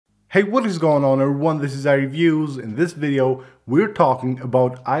Hey, what is going on everyone? This is iReviews. In this video, we're talking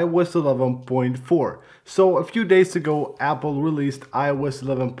about iOS 11.4. So a few days ago, Apple released iOS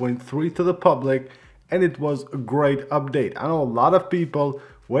 11.3 to the public and it was a great update. I know a lot of people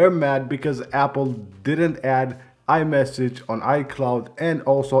were mad because Apple didn't add iMessage on iCloud and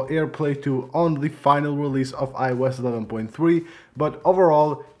also AirPlay 2 on the final release of iOS 11.3, but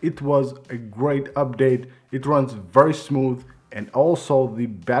overall it was a great update. It runs very smooth. And also the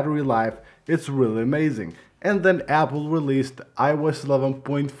battery life, it's really amazing. And then Apple released iOS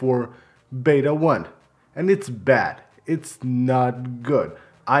 11.4 beta 1 and it's bad. It's not good.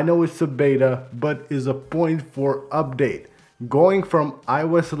 I know it's a beta, but it's a 0.4 update. Going from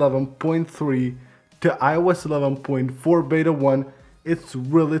iOS 11.3 to iOS 11.4 beta 1, it's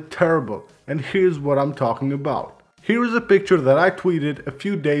really terrible. And here's what I'm talking about. Here is a picture that I tweeted a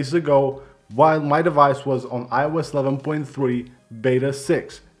few days ago while my device was on iOS 11.3 beta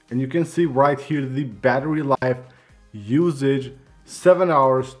 6, and you can see right here the battery life usage 7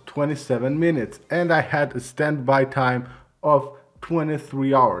 hours 27 minutes, and I had a standby time of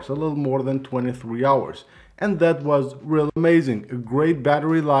 23 hours, a little more than 23 hours, and that was really amazing. A great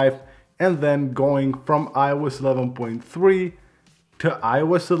battery life. And then going from iOS 11.3 to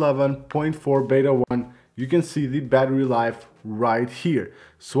iOS 11.4 beta 1, you can see the battery life right here.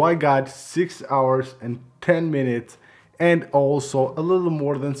 So I got 6 hours and 10 minutes and also a little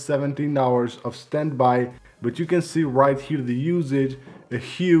more than 17 hours of standby. But you can see right here the usage, a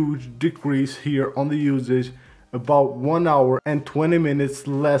huge decrease here on the usage, about 1 hour and 20 minutes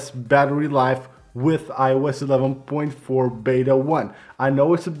less battery life with iOS 11.4 beta 1. I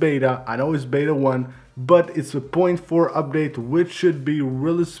know it's a beta, I know it's beta 1, but it's a 0.4 update which should be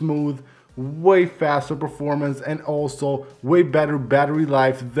really smooth, way faster performance and also way better battery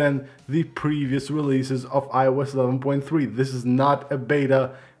life than the previous releases of iOS 11.3. This is not a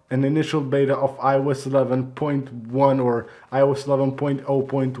beta, an initial beta of iOS 11.1 or iOS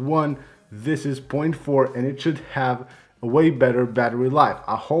 11.0.1. This is 0.4 and it should have a way better battery life.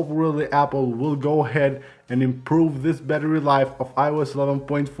 I hope really Apple will go ahead and improve this battery life of iOS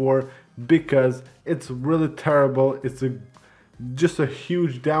 11.4 because it's really terrible. It's just a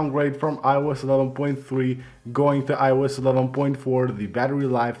huge downgrade from iOS 11.3 going to iOS 11.4. The battery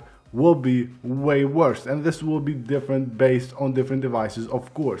life will be way worse, and this will be different based on different devices,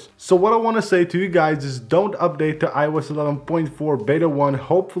 of course. So what I want to say to you guys is don't update to iOS 11.4 beta 1.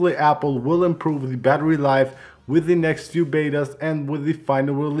 Hopefully Apple will improve the battery life with the next few betas and with the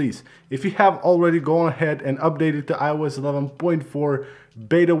final release. If you have already gone ahead and updated to iOS 11.4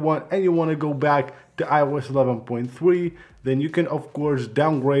 beta 1 and you want to go back to iOS 11.3, then you can of course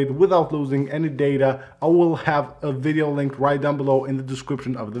downgrade without losing any data. I will have a video linked right down below in the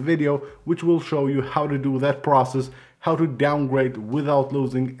description of the video which will show you how to do that process, how to downgrade without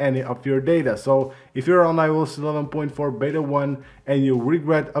losing any of your data. So if you're on iOS 11.4 beta 1 and you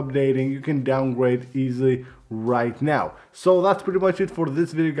regret updating, you can downgrade easily right now. So that's pretty much it for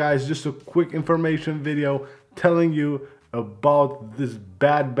this video, guys. Just a quick information video telling you about this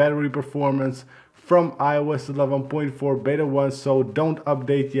bad battery performance from iOS 11.4 beta 1. So don't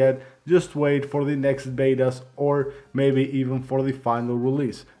update yet, just wait for the next betas or maybe even for the final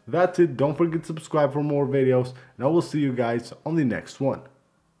release. That's it. Don't forget to subscribe for more videos and I will see you guys on the next one.